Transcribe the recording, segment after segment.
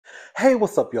Hey,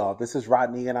 what's up, y'all? This is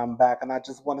Rodney, and I'm back, and I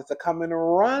just wanted to come and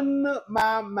run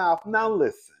my mouth. Now,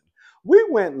 listen, we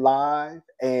went live,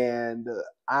 and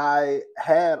I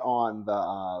had on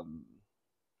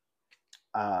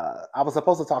I was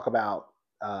supposed to talk about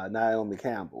Naomi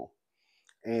Campbell,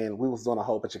 and we was doing a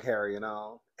whole bunch of carrying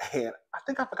on, and I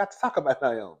think I forgot to talk about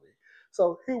Naomi.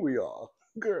 So here we are,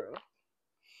 girl.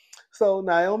 So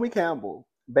Naomi Campbell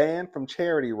banned from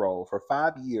charity role for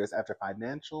 5 years after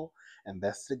financial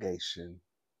investigation.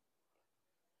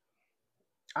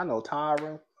 I know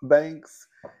Tyra Banks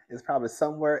is probably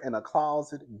somewhere in a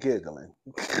closet giggling.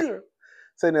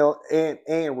 So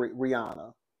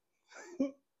Rihanna.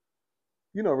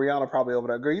 You know Rihanna probably over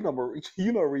there. Girl, you know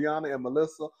Rihanna and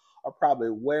Melissa are probably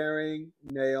wearing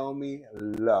Naomi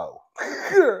low.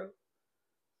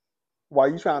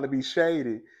 While you trying to be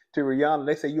shady to Rihanna,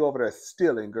 they say you over there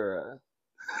stealing, girl.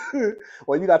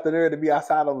 Well, you got the nerve to be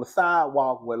outside on the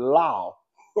sidewalk with Law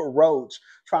Roach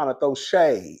trying to throw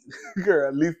shade. Girl,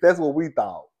 at least that's what we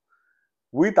thought.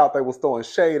 We thought they was throwing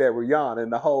shade at Rihanna,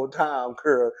 and the whole time,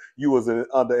 girl, you was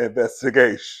under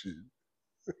investigation.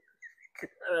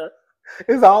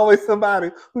 It's always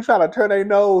somebody who's trying to turn their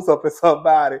nose up at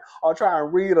somebody or try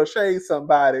and read or shade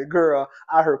somebody, girl,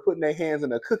 out here putting their hands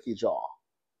in a cookie jar.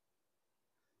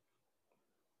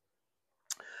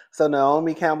 So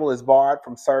Naomi Campbell is barred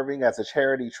from serving as a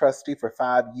charity trustee for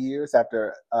 5 years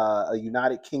after a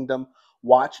United Kingdom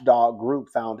watchdog group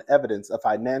found evidence of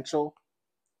financial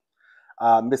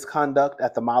misconduct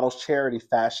at the model's charity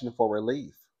Fashion for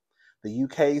Relief. The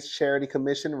UK's Charity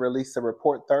Commission released a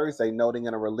report Thursday noting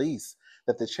in a release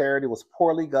that the charity was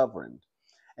poorly governed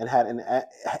and had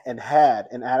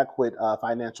inadequate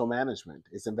financial management.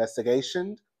 Its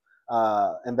investigation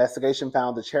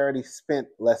found the charity spent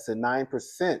less than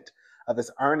 9% of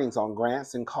its earnings on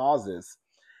grants and causes,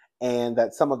 and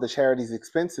that some of the charity's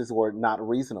expenses were not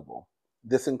reasonable.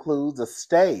 This includes a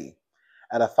stay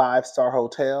at a 5-star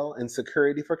hotel and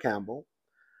security for Campbell.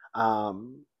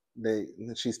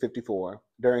 She's 54,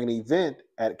 during an event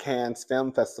at Cannes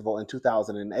Film Festival in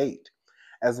 2008,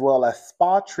 as well as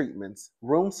spa treatments,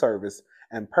 room service,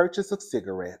 and purchase of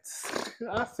cigarettes.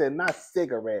 I said, not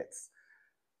cigarettes.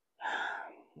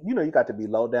 You know, you got to be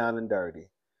low down and dirty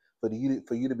for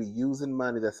you to be using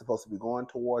money that's supposed to be going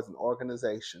towards an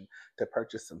organization to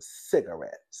purchase some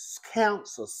cigarettes.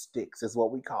 Council sticks is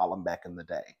what we call them back in the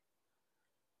day.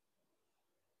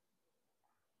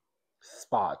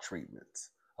 Spa treatments,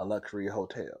 a luxury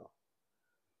hotel.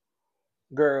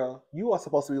 Girl, you are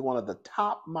supposed to be one of the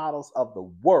top models of the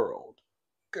world.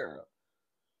 Girl.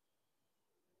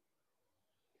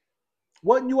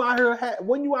 Wasn't you out here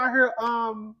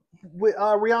with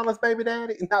Rihanna's baby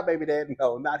daddy? Not baby daddy,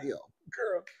 no, not him.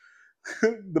 Girl.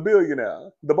 The billionaire,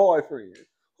 the boyfriend.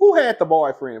 Who had the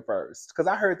boyfriend first? Because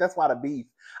I heard that's why it's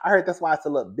a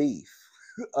little beef.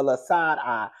 A little side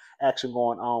eye action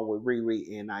going on with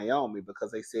Riri and Naomi, because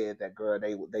they said that, girl,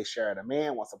 they shared a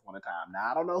man once upon a time.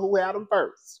 Now I don't know who had him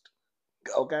first.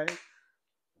 Okay.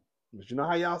 But you know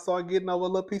how y'all start getting over a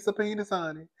little piece of penis,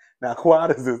 honey? Now, why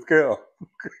does this go?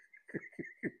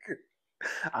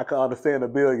 I can understand a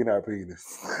billionaire penis.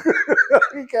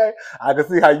 Okay? I can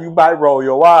see how you might roll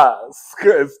your eyes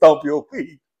and stomp your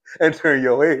feet and turn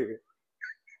your head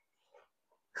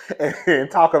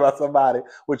and talk about somebody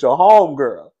with your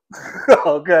homegirl.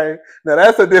 Okay? Now,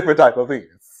 that's a different type of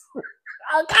penis.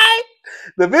 Okay?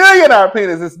 The billionaire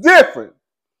penis is different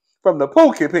from the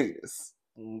Pookie penis.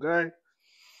 Okay?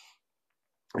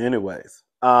 Anyways,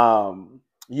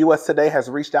 U.S. Today has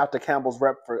reached out to Campbell's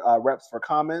reps for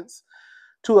comments.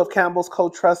 Two of Campbell's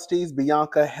co-trustees,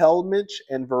 Bianca Helmich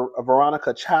and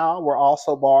Veronica Chow, were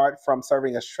also barred from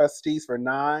serving as trustees for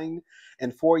 9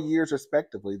 and 4 years,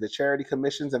 respectively. The Charity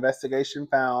Commission's investigation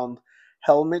found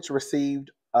Helmich received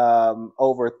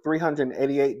over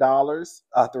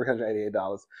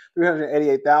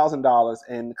 $388,000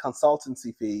 in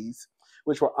consultancy fees,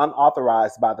 which were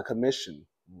unauthorized by the commission.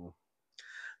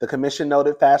 The commission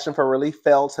noted Fashion for Relief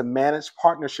failed to manage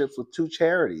partnerships with 2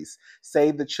 charities,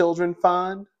 Save the Children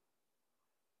Fund.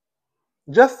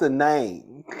 Just the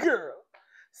name, girl.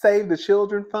 Save the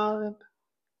Children Fund.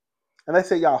 And they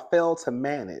say y'all failed to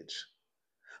manage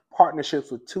partnerships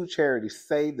with 2 charities,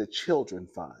 Save the Children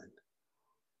Fund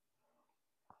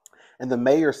and the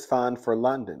Mayor's Fund for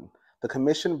London. The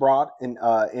commission brought in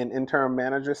interim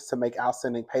managers to make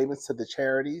outstanding payments to the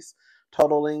charities,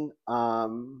 totaling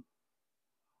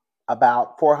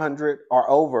about $400 or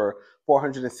over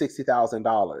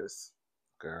 $460,000.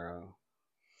 Girl.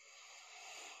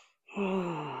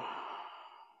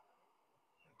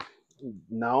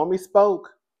 Naomi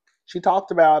spoke. She talked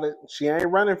about it. She ain't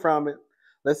running from it.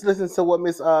 Let's listen to what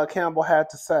Miss Campbell had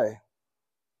to say.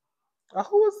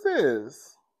 Who is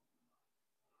this?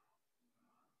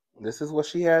 This is what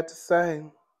she had to say.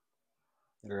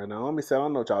 Girl, Naomi said, I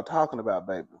don't know what y'all talking about,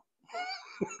 baby.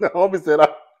 Naomi said,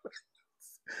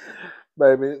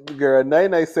 baby, girl,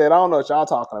 Nene said, I don't know what y'all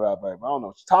talking about, baby. I don't know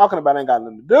what you're talking about. Ain't got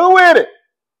nothing to do with it.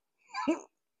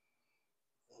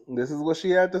 This is what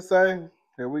she had to say.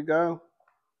 Here we go.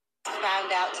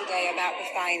 Found out today about the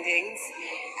findings,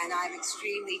 and I'm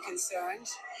extremely concerned.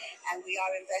 And we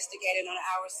are investigating on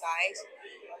our side.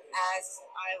 As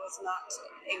I was not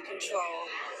in control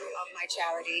of my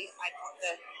charity, I put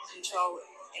the control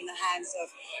in the hands of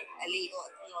a legal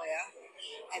lawyer,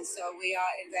 and so we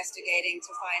are investigating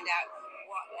to find out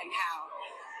what and how.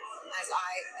 As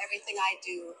everything I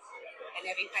do and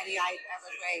every penny I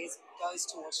ever raise goes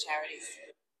towards charities.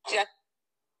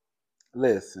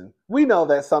 Listen, we know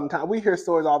that sometimes we hear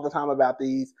stories all the time about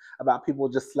people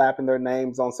just slapping their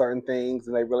names on certain things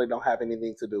and they really don't have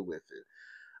anything to do with it.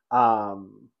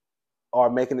 Or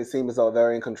making it seem as though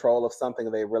they're in control of something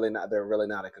and they're really not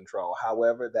in control.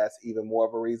 However, that's even more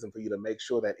of a reason for you to make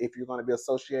sure that if you're going to be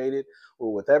associated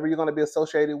with whatever you're going to be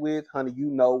associated with, honey, you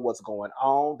know what's going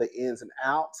on, the ins and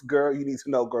outs. Girl, you need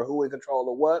to know, girl, who in control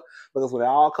of what, because when it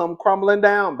all come crumbling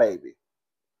down, baby,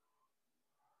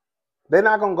 they're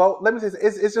not gonna go. Let me say,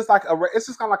 it's just like it's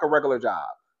just kind of like a regular job.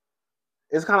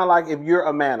 It's kind of like if you're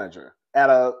a manager at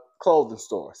a clothing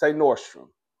store, say Nordstrom.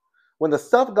 When the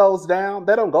stuff goes down,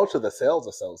 they don't go to the sales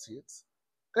associates.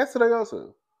 That's what they go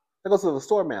to. They go to the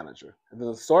store manager, and then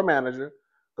the store manager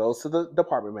goes to the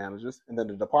department managers, and then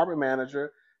the department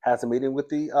manager has a meeting with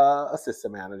the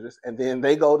assistant managers, and then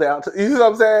they go down to, you know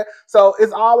what I'm saying? So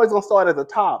it's always gonna start at the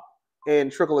top and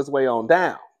trickle its way on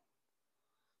down.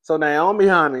 So Naomi,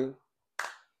 honey,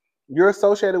 you're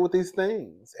associated with these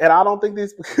things. And I don't think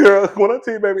these girls, when I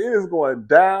tell you, baby, it is going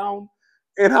down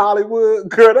in Hollywood.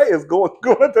 Girl, they is going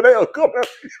to they are coming up.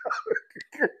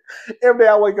 Every day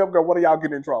I wake up, girl, one of y'all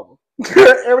getting in trouble.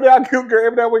 Every day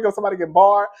I wake up, somebody get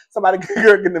barred, somebody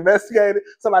getting investigated,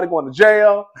 somebody going to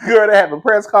jail. Girl, they having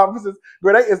press conferences.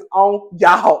 Girl, they is on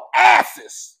y'all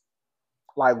asses.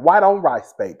 Like white on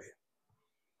rice, baby.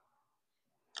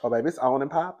 Oh, baby, it's on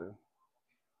and popping.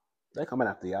 They coming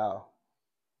after y'all.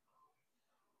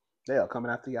 They are coming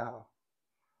after y'all.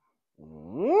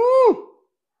 Mm.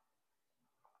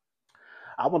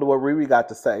 I wonder what Riri got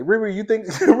to say. Riri, you think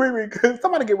Riri?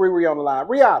 Somebody get Riri on the line.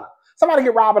 Rihanna, somebody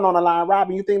get Robin on the line.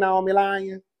 Robin, you think Naomi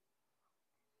lying?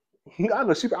 I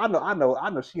know she. I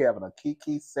know she having a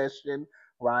kiki session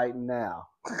right now.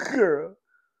 Girl,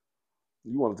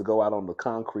 you wanted to go out on the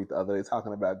concrete the other day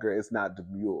talking about, girl, it's not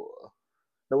demure.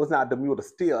 No, it's not demure to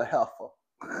steal a heifer.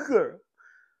 Girl.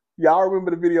 Y'all remember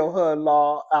the video her and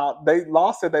Law out?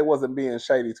 Law said they wasn't being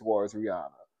shady towards Rihanna,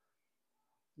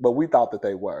 but we thought that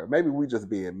they were. Maybe we just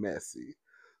being messy.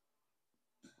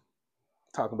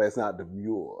 Talking about it's not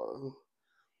demure.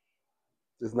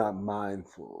 It's not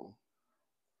mindful.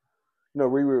 You know,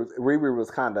 Riri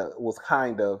was kind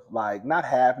of like not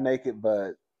half naked,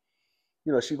 but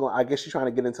you know, I guess she's trying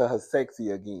to get into her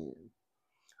sexy again.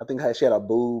 I think she had her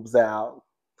boobs out.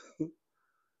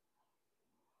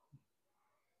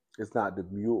 It's not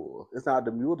demure. It's not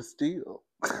demure to steal.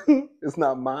 It's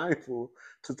not mindful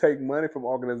to take money from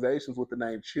organizations with the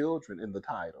name children in the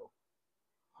title.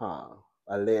 Huh.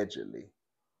 Allegedly.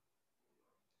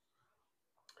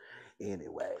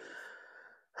 Anyway.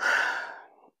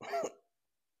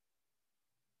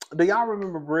 Do y'all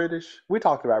remember British? We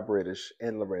talked about British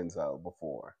and Lorenzo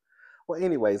before. Well,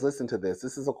 anyways, listen to this.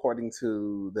 This is according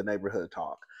to the Neighborhood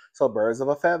Talk. So, birds of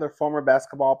a feather. Former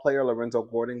basketball player Lorenzo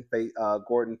Gordon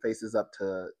faces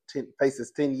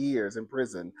 10 years in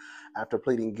prison after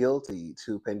pleading guilty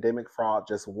to pandemic fraud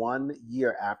just 1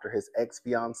 year after his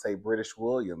ex-fiancee British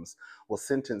Williams was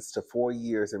sentenced to 4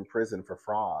 years in prison for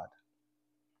fraud.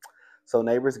 So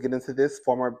neighbors get into this.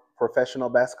 Former professional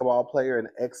basketball player and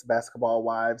ex-Basketball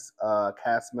Wives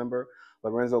cast member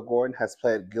Lorenzo Gordon has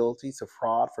pled guilty to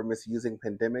fraud for misusing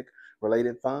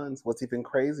pandemic-related funds. What's even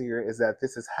crazier is that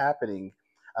this is happening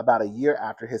about a year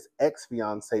after his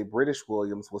ex-fiancee British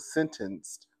Williams was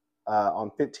sentenced on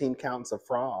 15 counts of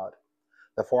fraud.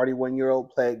 The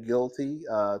 41-year-old pled guilty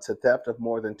to theft of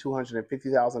more than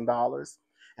 $250,000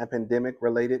 and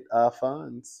pandemic-related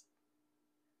funds.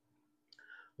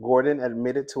 Gordon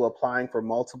admitted to applying for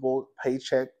multiple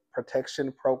Paycheck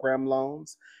Protection Program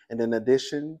loans, and in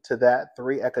addition to that,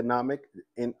 3 economic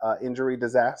injury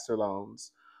disaster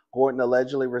loans. Gordon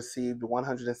allegedly received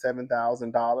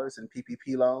 $107,000 in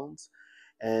PPP loans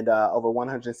and over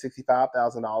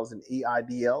 $165,000 in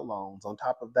EIDL loans. On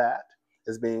top of that,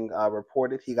 is being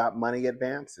reported he got money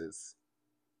advances.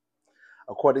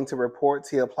 According to reports,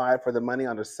 he applied for the money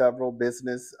under several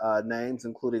business names,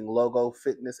 including Logo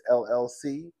Fitness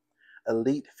LLC,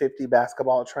 Elite 50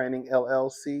 Basketball Training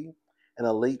LLC, and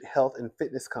Elite Health and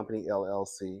Fitness Company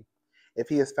LLC. If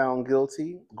he is found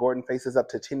guilty, Gordon faces up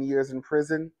to 10 years in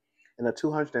prison and a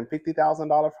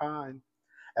 $250,000 fine.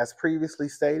 As previously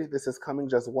stated, this is coming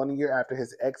just 1 year after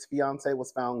his ex-fiancée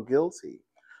was found guilty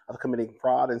of committing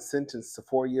fraud and sentenced to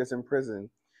 4 years in prison.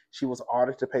 She was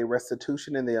ordered to pay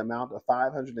restitution in the amount of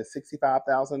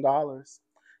 $565,000.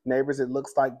 Neighbors, it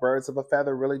looks like birds of a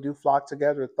feather really do flock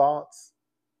together. Thoughts?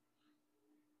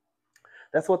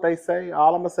 That's what they say.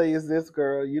 All I'm going to say is this,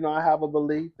 girl. You know, I have a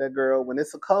belief that, girl, when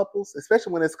it's a couples,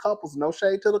 especially when it's couples, no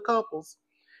shade to the couples,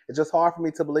 it's just hard for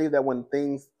me to believe that when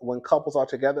couples are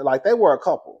together, like they were a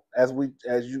couple, as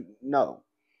you know,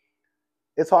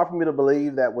 it's hard for me to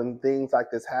believe that when things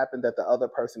like this happen, that the other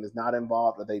person is not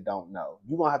involved or they don't know.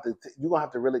 You're gonna have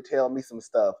to really tell me some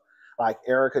stuff, like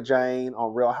Erica Jane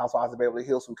on Real Housewives of Beverly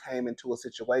Hills, who came into a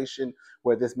situation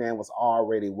where this man was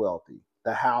already wealthy.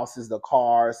 The houses, the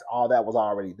cars, all that was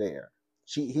already there.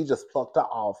 He just plucked her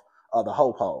off of the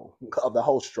hopo, of the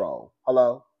host stroll.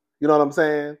 Hello, you know what I'm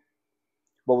saying?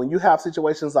 But when you have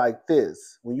situations like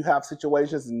this, when you have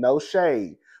situations, no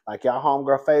shade, like y'all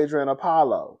homegirl Phaedra and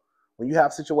Apollo, when you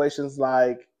have situations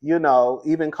like, you know,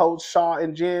 even Coach Shaw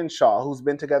and Jen Shaw, who's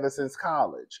been together since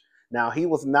college. Now, he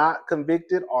was not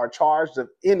convicted or charged of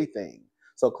anything.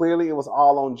 So clearly it was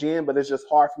all on Jen, but it's just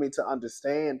hard for me to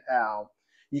understand how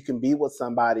you can be with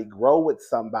somebody, grow with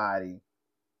somebody.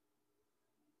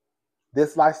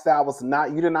 This lifestyle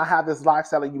you did not have this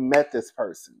lifestyle and you met this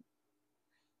person.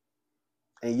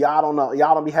 And y'all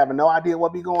don't be having no idea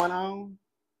what be going on.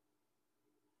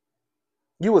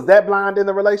 You was that blind in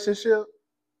the relationship?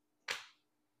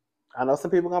 I know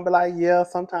some people gonna be like, yeah,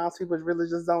 sometimes people really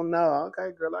just don't know.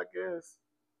 Okay, girl, I guess.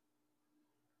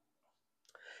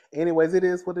 Anyways, it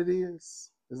is what it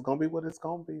is. It's gonna be what it's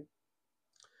gonna be.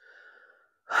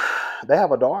 They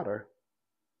have a daughter.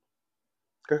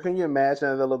 Girl, can you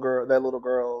imagine that little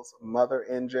girl's mother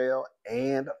in jail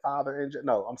and father in jail?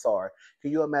 No, I'm sorry.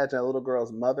 Can you imagine a little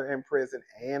girl's mother in prison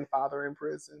and father in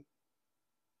prison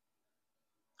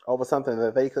over something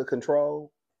that they could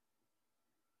control?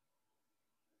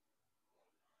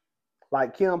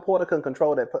 Like Kim Porter couldn't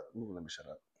control that. Let me shut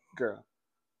up, girl.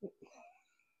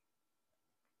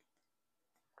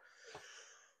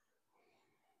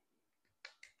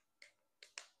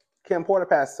 Kim Porter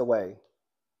passed away.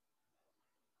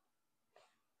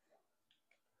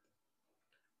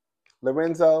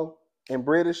 Lorenzo and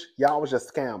British, y'all was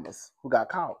just scammers who got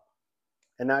caught.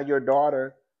 And now your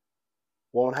daughter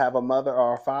won't have a mother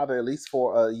or a father at least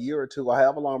for a year or two, or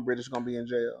however long British gonna be in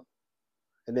jail.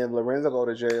 And then Lorenzo go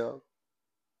to jail.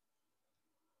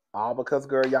 All because,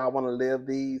 girl, y'all want to live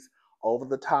these over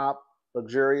the top,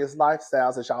 luxurious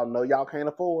lifestyles that y'all know y'all can't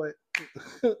afford.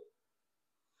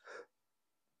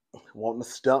 Wanting to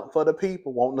stump for the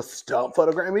people, wanting to stump for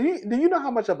the grand. I mean, do you know how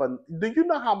much of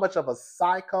a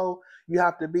psycho you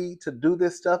have to be to do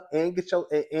this stuff and get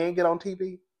on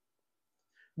TV?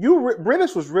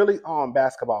 British was really on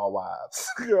Basketball Wives.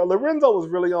 Girl, Lorenzo was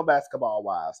really on Basketball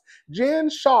Wives. Jen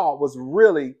Shaw was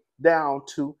really down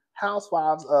to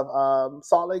Housewives of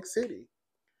Salt Lake City.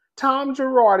 Tom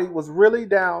Girardi was really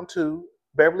down to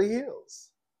Beverly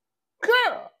Hills.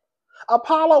 Girl,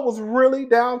 Apollo was really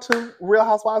down to Real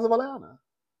Housewives of Atlanta.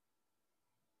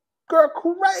 Girl,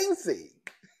 crazy.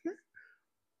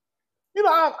 You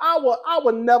know, I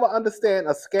would never understand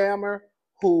a scammer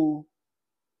who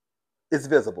is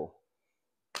visible.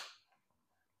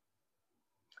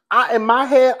 In my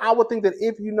head, I would think that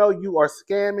if you know you are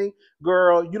scamming,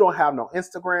 girl, you don't have no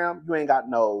Instagram, you ain't got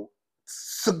no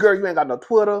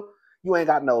Twitter, you ain't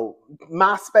got no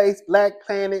MySpace, Black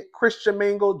Planet, Christian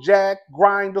Mingle, Jack,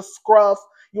 Grindr, Scruff,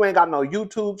 you ain't got no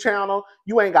YouTube channel,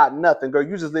 you ain't got nothing, girl.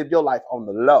 You just live your life on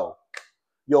the low.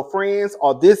 Your friends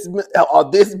are this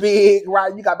big,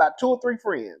 right? You got about 2 or 3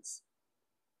 friends.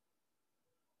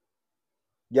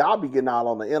 Y'all be getting all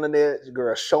on the internet,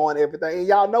 girl, showing everything. And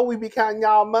y'all know we be counting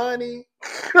y'all money.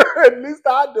 At least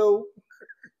I do.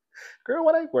 Girl,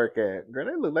 where they work at? Girl,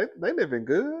 they living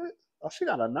good. Oh, she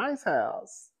got a nice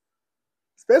house.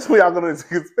 Especially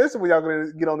when y'all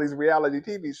gonna get on these reality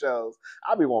TV shows.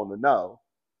 I be wanting to know.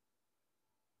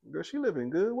 Girl, she living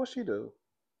good. What she do?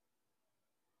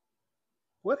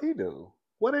 What he do?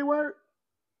 What they work?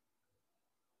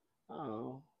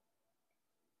 Oh.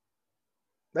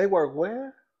 They work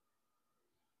where?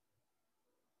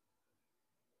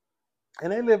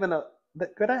 And they live in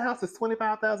that house is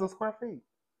 25,000 square feet.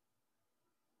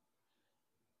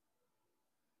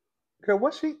 Girl,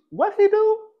 what he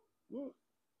do?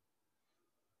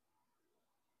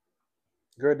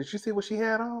 Girl, did you see what she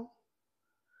had on?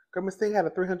 Girl, Miss Thing had a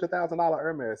 $300,000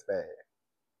 Hermes bag.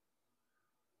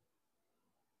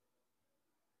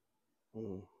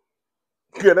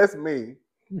 Girl, that's me.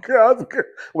 Girl,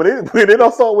 when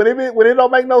it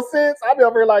don't make no sense, I be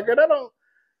over here like, girl, that don't.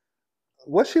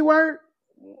 What she work?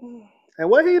 And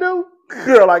what he do?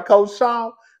 Girl, like Coach Shaw.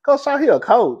 Coach Shaw, he a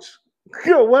coach.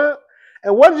 Girl, what?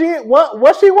 And what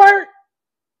she work?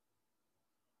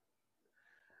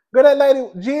 Girl, that lady,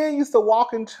 Jen used to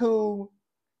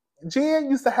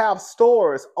have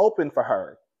stores open for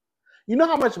her. You know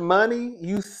how much money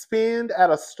you spend at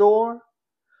a store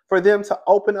for them to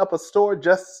open up a store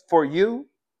just for you?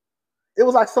 It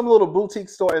was like some little boutique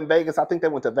store in Vegas. I think they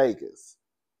went to Vegas.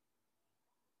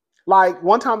 Like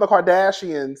one time the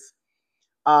Kardashians,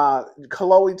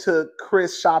 Khloe took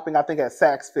Kris shopping, I think at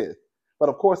Saks Fifth. But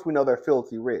of course we know they're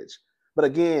filthy rich. But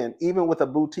again, even with a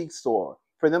boutique store,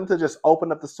 for them to just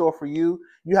open up the store for you,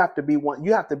 you have to be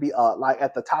like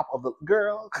at the top of the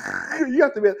girl. You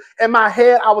have to be in my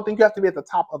head, I would think you have to be at the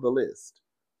top of the list.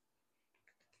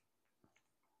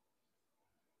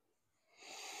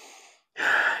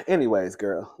 Anyways,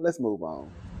 girl, let's move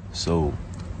on. So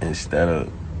instead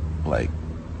of like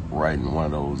writing one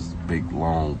of those big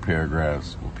long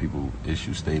paragraphs when people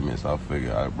issue statements, I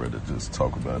figure I'd rather just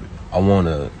talk about it. I want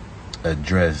to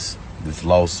address this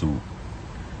lawsuit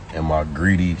and my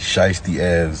greedy, shiesty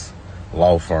ass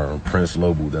law firm, Prince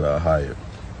Lobo, that I hired.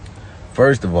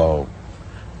 First of all,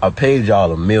 I paid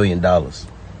y'all $1 million. $1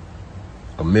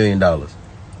 million.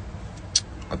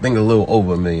 I think a little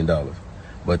over $1 million.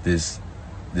 But this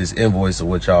invoice of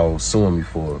what y'all suing me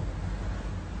for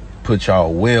put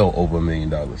y'all well over $1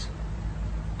 million.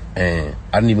 And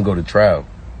I didn't even go to trial.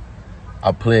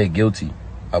 I pled guilty.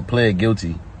 I pled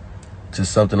guilty to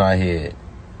something I had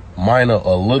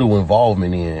a little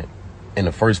involvement in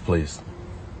the first place.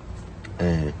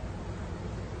 And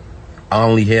I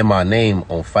only had my name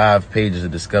on 5 pages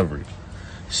of discovery.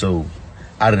 So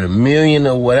out of the million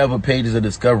or whatever pages of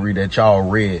discovery that y'all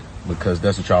read, because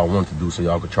that's what y'all want to do so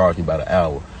y'all could charge me by the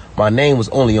hour, my name was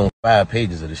only on 5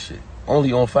 pages of this shit.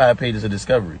 Only on 5 pages of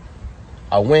discovery.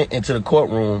 I went into the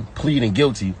courtroom pleading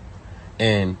guilty,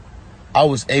 and I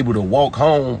was able to walk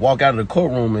out of the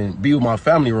courtroom and be with my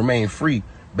family, remain free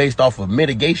based off of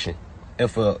mitigation. And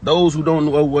for those who don't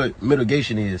know what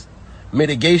mitigation is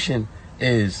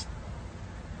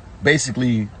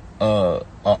basically an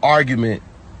argument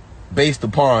based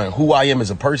upon who I am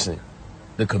as a person,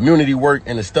 the community work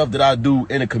and the stuff that I do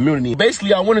in the community.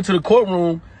 Basically, I went into the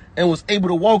courtroom and was able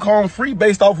to walk home free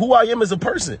based off who I am as a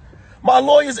person. My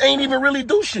lawyers ain't even really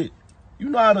do shit. You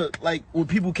know how to, like, when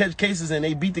people catch cases and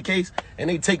they beat the case and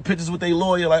they take pictures with their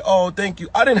lawyer, like, oh, thank you.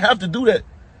 I didn't have to do that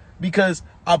because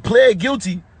I pled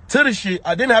guilty to the shit.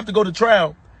 I didn't have to go to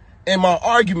trial. And my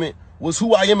argument was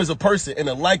who I am as a person and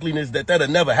the likeliness that that'll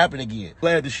never happen again.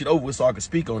 Glad this shit over with so I could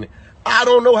speak on it. I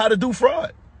don't know how to do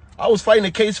fraud. I was fighting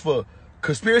a case for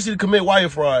conspiracy to commit wire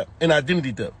fraud and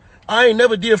identity theft. I ain't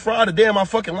never did fraud a day in my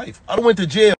fucking life. I went to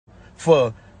jail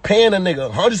for paying a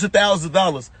nigga hundreds of thousands of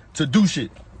dollars to do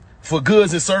shit for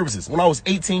goods and services when I was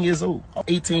 18 years old.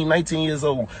 18, 19 years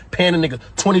old, paying a nigga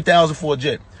 $20,000 for a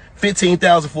jet,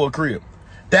 $15,000 for a crib,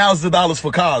 thousands of dollars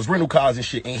for cars, rental cars and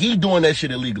shit, and he doing that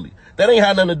shit illegally. That ain't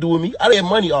had nothing to do with me. I had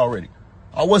money already.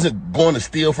 I wasn't going to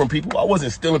steal from people. I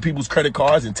wasn't stealing people's credit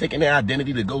cards and taking their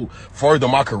identity to go further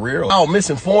my career. Y'all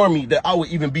misinformed me that I would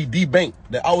even be debanked,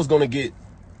 that I was going to get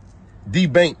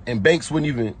debanked and banks wouldn't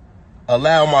even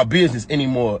allow my business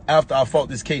anymore after I fought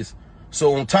this case.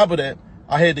 So on top of that,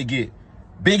 I had to get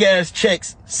big ass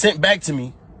checks sent back to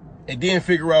me and then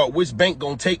figure out which bank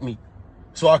gonna take me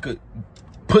so I could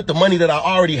put the money that I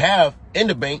already have in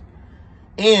the bank.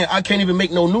 And I can't even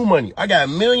make no new money. I got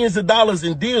millions of dollars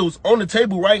in deals on the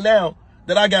table right now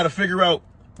that I got to figure out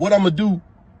what I'm going to do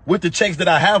with the checks that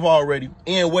I have already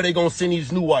and where they going to send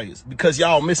these new wires, because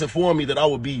y'all misinformed me that I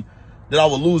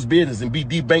would lose business and be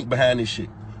debanked behind this shit.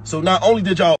 So not only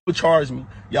did y'all charge me,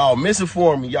 y'all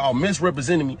misinformed me, y'all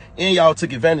misrepresented me, and y'all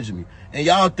took advantage of me. And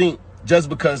y'all think just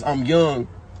because I'm young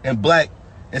and black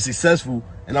and successful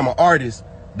and I'm an artist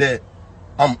that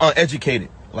I'm uneducated.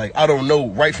 Like, I don't know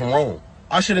right from wrong.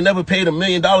 I should have never paid $1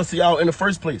 million to y'all in the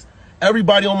first place.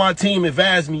 Everybody on my team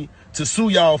advised me to sue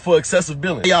y'all for excessive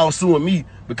billing. Y'all suing me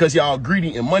because y'all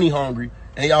greedy and money hungry,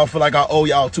 and y'all feel like I owe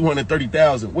y'all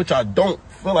 $230,000, which I don't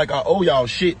feel like I owe y'all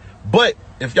shit. But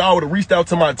if y'all would have reached out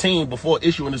to my team before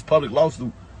issuing this public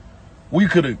lawsuit, we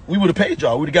would have paid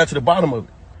y'all. We'd have got to the bottom of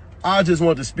it. I just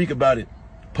wanted to speak about it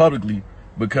publicly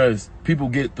because people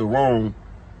get the wrong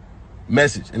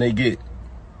message and they get,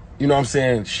 you know what I'm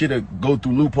saying, shit'll go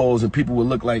through loopholes and people will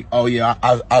look like, oh yeah,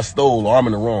 I stole or I'm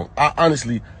in the wrong. I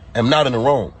honestly am not in the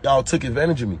wrong. Y'all took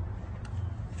advantage of me.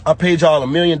 I paid y'all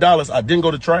 $1 million. I didn't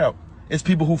go to trial. It's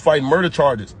people who fight murder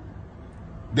charges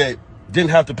that didn't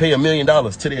have to pay $1 million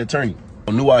to their attorney.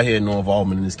 I knew I had no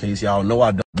involvement in this case. Y'all know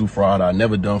I don't do fraud. I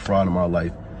never done fraud in my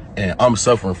life. And I'm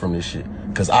suffering from this shit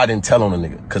because I didn't tell on a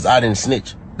nigga, because I didn't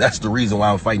snitch. That's the reason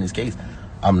why I'm fighting this case.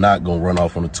 I'm not going to run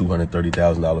off on a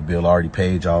 $230,000 bill. I already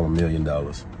paid y'all $1 million.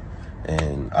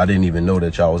 And I didn't even know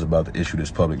that y'all was about to issue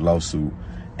this public lawsuit.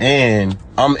 And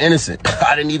I'm innocent.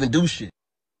 I didn't even do shit.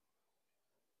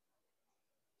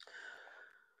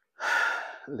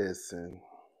 Listen,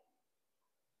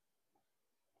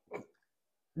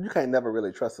 you can't never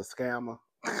really trust a scammer.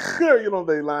 You know if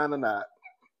they lying or not.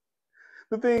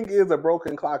 The thing is, a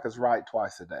broken clock is right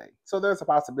twice a day. So there's a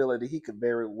possibility he could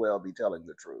very well be telling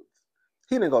the truth.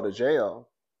 He didn't go to jail,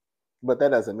 but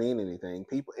that doesn't mean anything.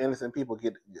 Innocent people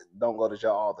don't go to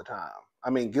jail all the time. I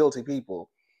mean, guilty people,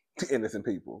 innocent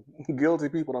people. Guilty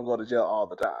people don't go to jail all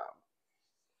the time.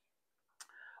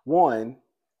 One,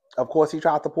 of course, he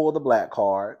tried to pull the black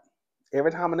card.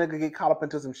 Every time a nigga get caught up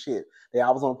into some shit, they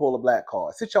always want to pull a black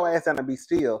card. Sit your ass down and be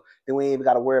still, then we ain't even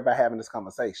got to worry about having this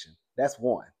conversation. That's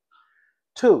one.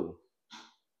 Two,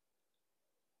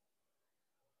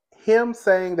 him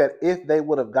saying that if they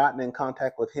would have gotten in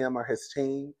contact with him or his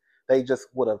team, they just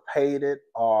would have paid it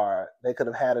or they could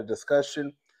have had a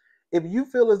discussion. If you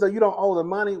feel as though you don't owe the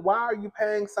money, why are you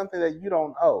paying something that you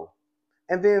don't owe?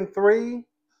 And then three,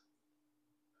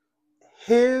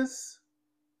 this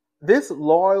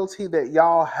loyalty that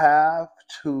y'all have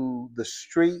to the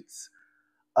streets,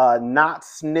 not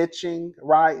snitching,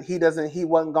 right? He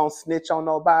wasn't gonna snitch on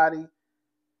nobody.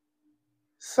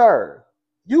 Sir,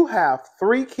 you have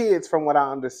 3 kids from what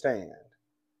I understand.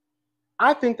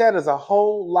 I think that is a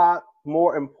whole lot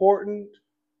more important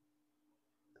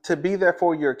to be there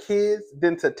for your kids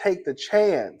than to take the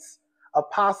chance of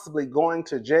possibly going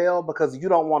to jail because you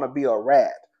don't want to be a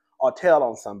rat or tell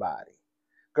on somebody.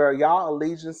 Girl, y'all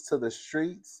allegiance to the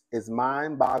streets is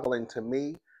mind-boggling to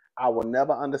me. I will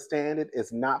never understand it.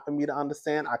 It's not for me to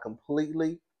understand. I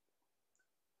completely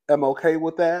am okay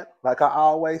with that. Like I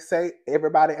always say,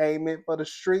 everybody ain't meant for the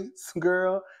streets,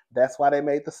 girl. That's why they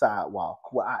made the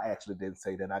sidewalk. Well, I actually didn't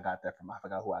say that. I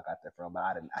forgot who I got that from,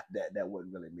 but that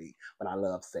wasn't really me, but I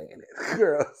love saying it.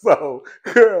 Girl, so,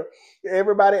 girl,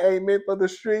 everybody ain't meant for the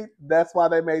street. That's why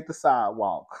they made the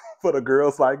sidewalk for the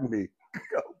girls like me.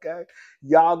 Okay?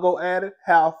 Y'all go at it.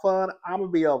 Have fun. I'm going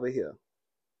to be over here.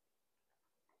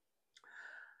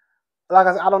 Like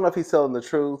I said, I don't know if he's telling the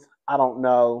truth. I don't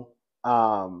know.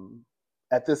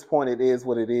 At this point, it is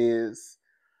what it is.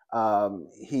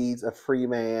 He's a free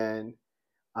man.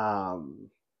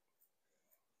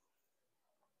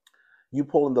 You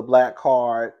pulling the black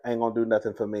card ain't gonna do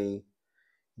nothing for me.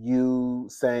 You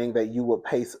saying that you would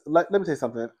pay. Let me tell you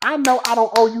something. I know I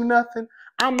don't owe you nothing.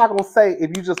 I'm not gonna say if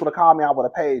you just would have called me, I would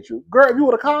have paid you. Girl, if you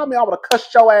would have called me, I would have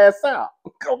cussed your ass out.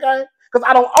 Okay? Because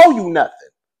I don't owe you nothing.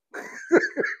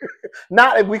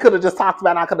 Not if we could have just talked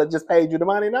about it, I could have just paid you the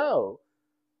money. No.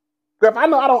 Girl, if I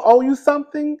know I don't owe you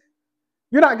something,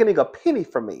 you're not getting a penny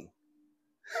from me.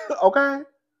 Okay?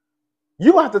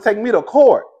 You're going to have to take me to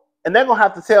court. And they're going to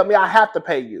have to tell me I have to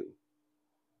pay you.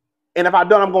 And if I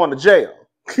don't, I'm going to jail.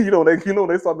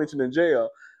 They start mentioning jail.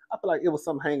 I feel like it was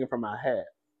something hanging from my hat.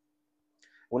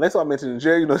 When they start mentioning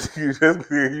jail, if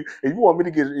you want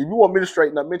me to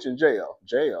straighten up, mention jail.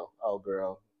 Jail. Oh,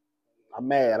 girl. I'm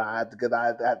mad. I guess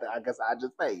I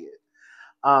just pay it.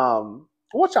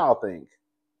 What y'all think?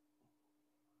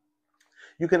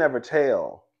 You can never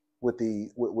tell with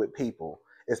people,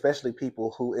 especially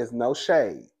people who is no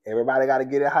shade. Everybody got to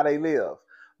get it how they live.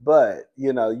 But,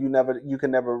 you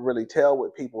can never really tell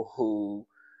with people who,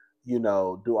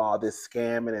 do all this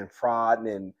scamming and fraud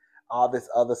and all this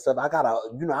other stuff. I got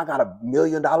 $1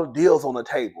 million deals on the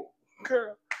table.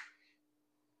 Girl.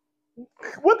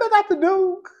 What they got to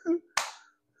do?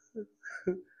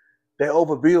 They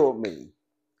overbilled me.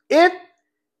 If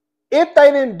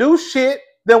they didn't do shit,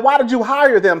 then why did you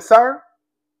hire them, sir?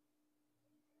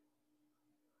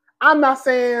 I'm not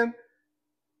saying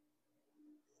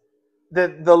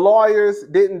that the lawyers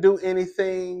didn't do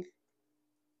anything,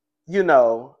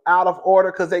 out of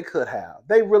order, because they could have.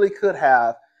 They really could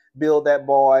have billed that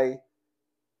boy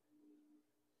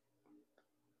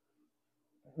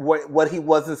what he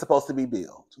wasn't supposed to be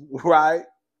billed, right?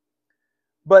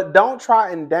 But don't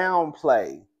try and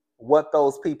downplay what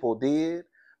those people did,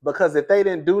 because if they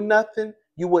didn't do nothing,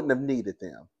 you wouldn't have needed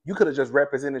them. You could have just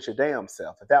represented your damn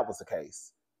self if that was the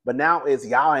case. But now it's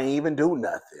y'all ain't even do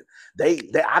nothing.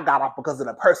 I got off because of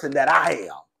the person that I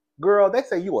am. Girl, they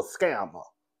say you a scammer.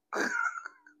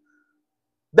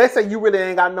 They say you really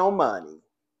ain't got no money.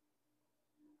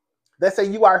 They say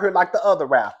you out here like the other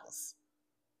rappers.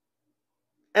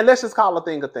 And let's just call a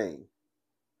thing a thing.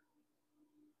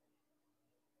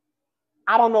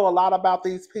 I don't know a lot about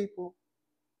these people,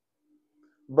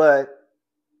 but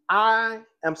I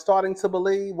am starting to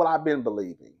believe what I've been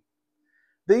believing.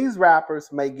 These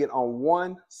rappers may get on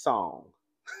one song.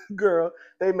 Girl,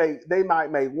 they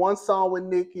might make one song with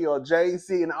Nicki or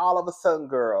Jay-Z, and all of a sudden,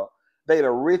 girl, they the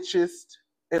richest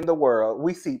in the world.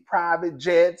 We see private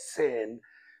jets and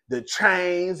the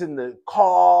trains and the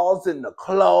cars and the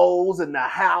clothes and the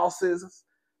houses.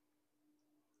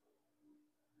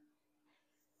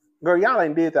 Girl, y'all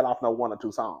ain't did that off no 1 or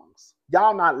 2 songs.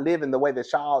 Y'all not living the way that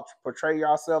y'all portray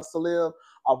yourselves to live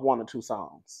off 1 or 2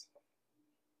 songs.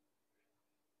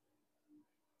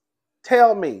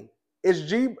 Tell me, is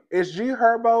G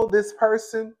Herbo this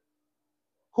person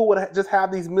who would just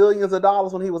have these millions of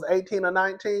dollars when he was 18 or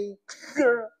 19?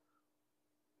 Girl.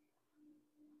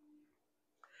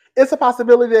 It's a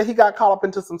possibility that he got caught up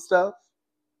into some stuff.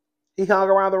 He hung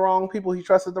around the wrong people. He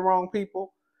trusted the wrong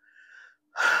people.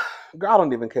 Girl, I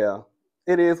don't even care.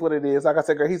 It is what it is. Like I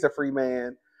said, girl, he's a free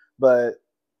man. But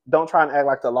don't try and act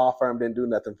like the law firm didn't do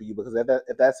nothing for you, because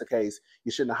if that's the case,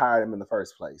 you shouldn't have hired him in the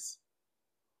first place.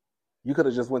 You could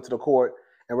have just went to the court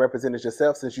and represented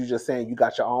yourself, since you're just saying you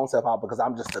got your own self out because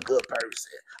I'm just a good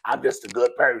person. I'm just a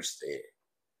good person.